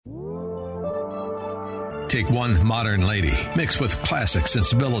Take one modern lady mixed with classic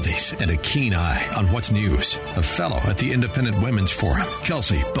sensibilities and a keen eye on what's news. A fellow at the Independent Women's Forum,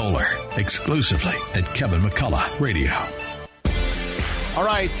 Kelsey Bowler, exclusively at Kevin McCullough Radio. All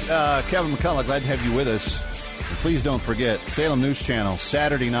right, Kevin McCullough, glad to have you with us. And please don't forget, Salem News Channel,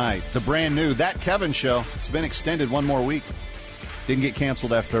 Saturday night, the brand new That Kevin Show. It's been extended one more week. Didn't get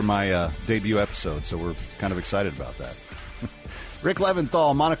canceled after my debut episode, so we're kind of excited about that. Rick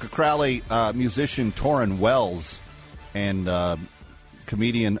Leventhal, Monica Crowley, musician Torrin Wells, and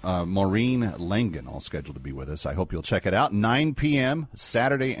comedian Maureen Langen, all scheduled to be with us. I hope you'll check it out. 9 p.m.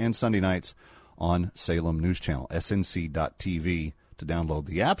 Saturday and Sunday nights on Salem News Channel, snc.tv, to download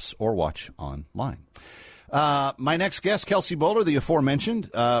the apps or watch online. My next guest, Kelsey Bowler, the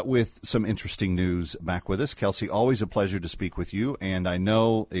aforementioned, with some interesting news back with us. Kelsey, always a pleasure to speak with you, and I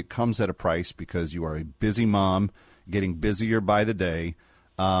know it comes at a price because you are a busy mom, getting busier by the day.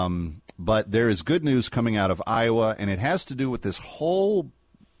 But there is good news coming out of Iowa, and it has to do with this whole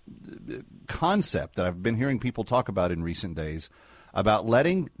concept that I've been hearing people talk about in recent days about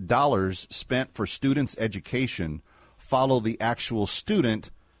letting dollars spent for students' education follow the actual student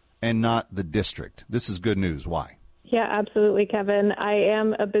and not the district. This is good news. Why? Yeah, absolutely, Kevin. I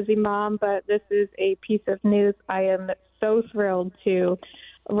am a busy mom, but this is a piece of news I am so thrilled to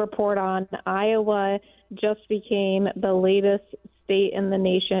report on. Iowa just became the latest state in the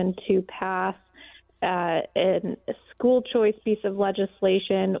nation to pass a school choice piece of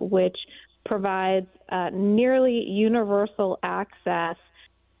legislation which provides nearly universal access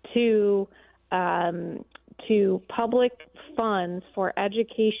to public funds for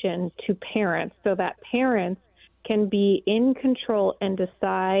education to parents, so that parents can be in control and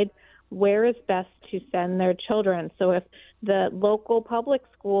decide where is best to send their children. So if the local public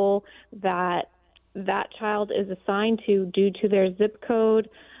school that child is assigned to due to their zip code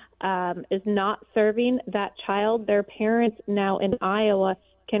is not serving that child, their parents now in Iowa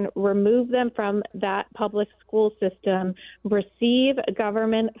can remove them from that public school system, receive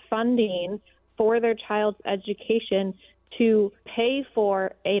government funding for their child's education to pay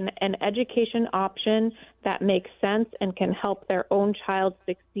for an education option that makes sense and can help their own child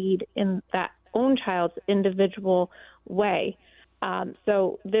succeed in that own child's individual way.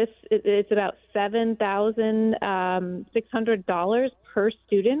 So it's about $7,600 per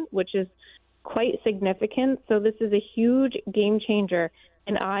student, which is quite significant. So this is a huge game changer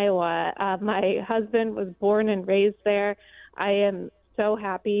in Iowa. My husband was born and raised there. I am so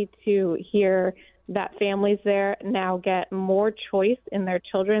happy to hear that families there now get more choice in their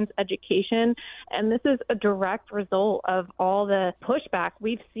children's education. And this is a direct result of all the pushback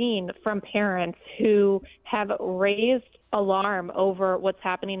we've seen from parents who have raised alarm over what's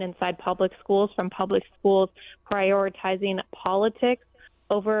happening inside public schools, from public schools prioritizing politics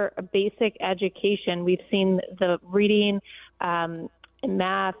over basic education. We've seen the reading and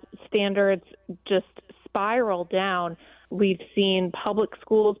math standards just spiral down. We've seen public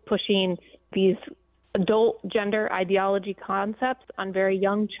schools pushing these adult gender ideology concepts on very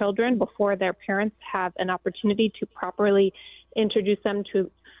young children before their parents have an opportunity to properly introduce them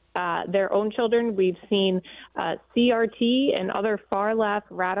to their own children. We've seen CRT and other far-left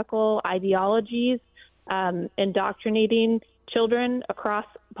radical ideologies indoctrinating children across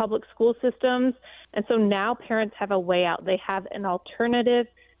public school systems. And so now parents have a way out. They have an alternative.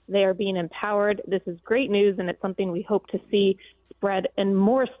 They are being empowered. This is great news, and it's something we hope to see spread in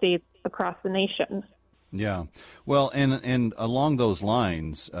more states across the nation. Yeah. Well, and along those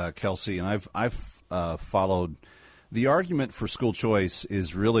lines, Kelsey, and I've followed the argument for school choice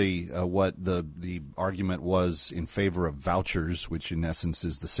is really what the argument was in favor of vouchers, which in essence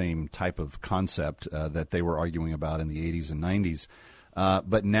is the same type of concept that they were arguing about in the 80s and 90s.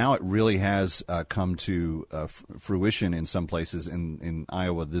 But now it really has come to fruition in some places in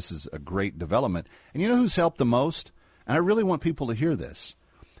Iowa. This is a great development. And you know who's helped the most? And I really want people to hear this.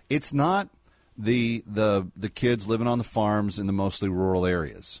 It's not the kids living on the farms in the mostly rural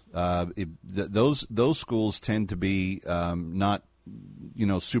areas. Those schools tend to be not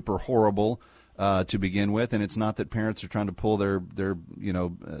super horrible to begin with, and it's not that parents are trying to pull their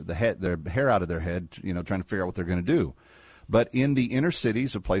hair out of their head, trying to figure out what they're going to do. But in the inner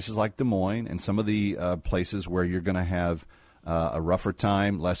cities of places like Des Moines and some of the places where you're going to have a rougher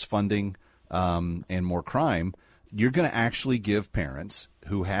time, less funding, and more crime, you're going to actually give parents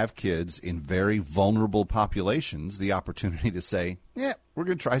who have kids in very vulnerable populations the opportunity to say, yeah, we're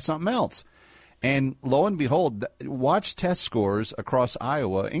going to try something else. And lo and behold, watch test scores across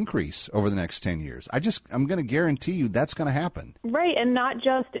Iowa increase over the next 10 years. I'm going to guarantee you that's going to happen. Right, and not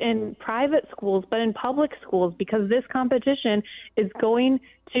just in private schools, but in public schools, because this competition is going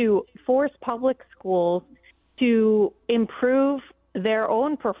to force public schools to improve their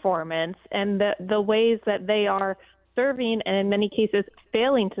own performance and the ways that they are serving and in many cases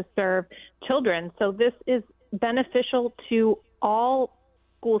failing to serve children. So this is beneficial to all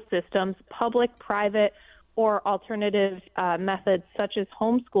school systems, public, private, or alternative methods such as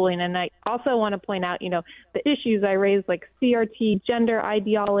homeschooling. And I also want to point out, the issues I raised like CRT, gender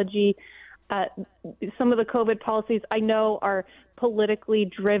ideology, some of the COVID policies I know are politically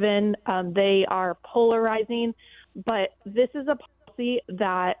driven. They are polarizing, but this is a policy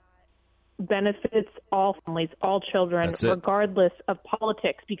that benefits all families, all children, regardless of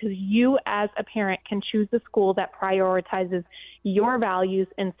politics, because you as a parent can choose a school that prioritizes your values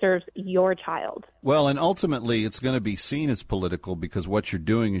and serves your child. Well, and ultimately it's going to be seen as political because what you're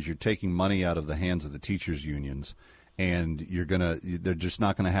doing is you're taking money out of the hands of the teachers' unions, and they're just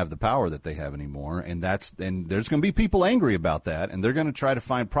not going to have the power that they have anymore. And there's going to be people angry about that, and they're going to try to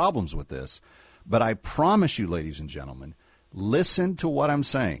find problems with this. But I promise you, ladies and gentlemen, listen to what I'm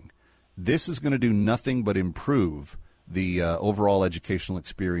saying. This is going to do nothing but improve the overall educational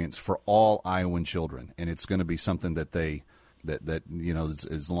experience for all Iowan children, and it's going to be something that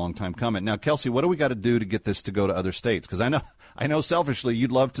is a long time coming. Now, Kelsey, what do we got to do to get this to go to other states? Because I know selfishly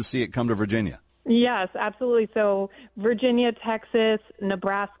you'd love to see it come to Virginia. Yes, absolutely. So Virginia, Texas,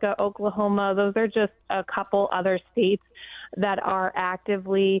 Nebraska, Oklahoma, those are just a couple other states that are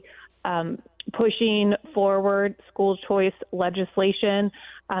actively pushing forward school choice legislation.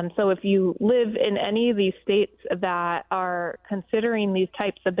 So if you live in any of these states that are considering these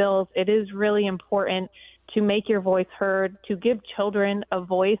types of bills, it is really important to make your voice heard, to give children a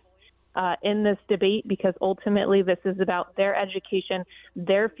voice in this debate, because ultimately this is about their education,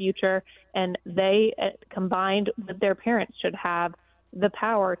 their future, and they, combined with their parents, should have the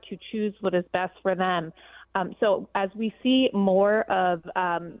power to choose what is best for them. So as we see more of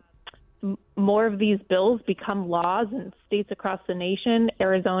these bills become laws in states across the nation,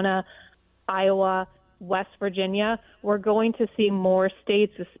 Arizona, Iowa, West Virginia, we're going to see more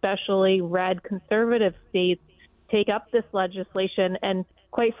states, especially red conservative states, take up this legislation and,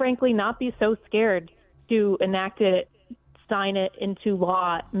 quite frankly, not be so scared to enact it, sign it into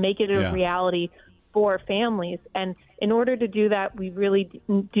law, make it a reality for families. And in order to do that, we really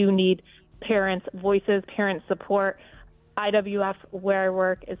do need parents' voices, parent support. IWF, where I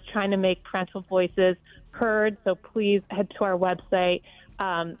work, is trying to make parental voices heard. So please head to our website,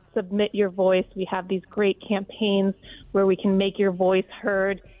 submit your voice. We have these great campaigns where we can make your voice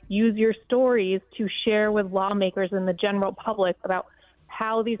heard. Use your stories to share with lawmakers and the general public about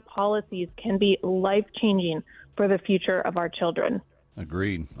how these policies can be life-changing for the future of our children.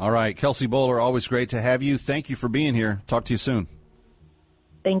 Agreed. All right. Kelsey Bolar, always great to have you. Thank you for being here. Talk to you soon.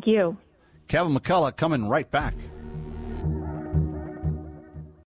 Thank you. Kevin McCullough coming right back.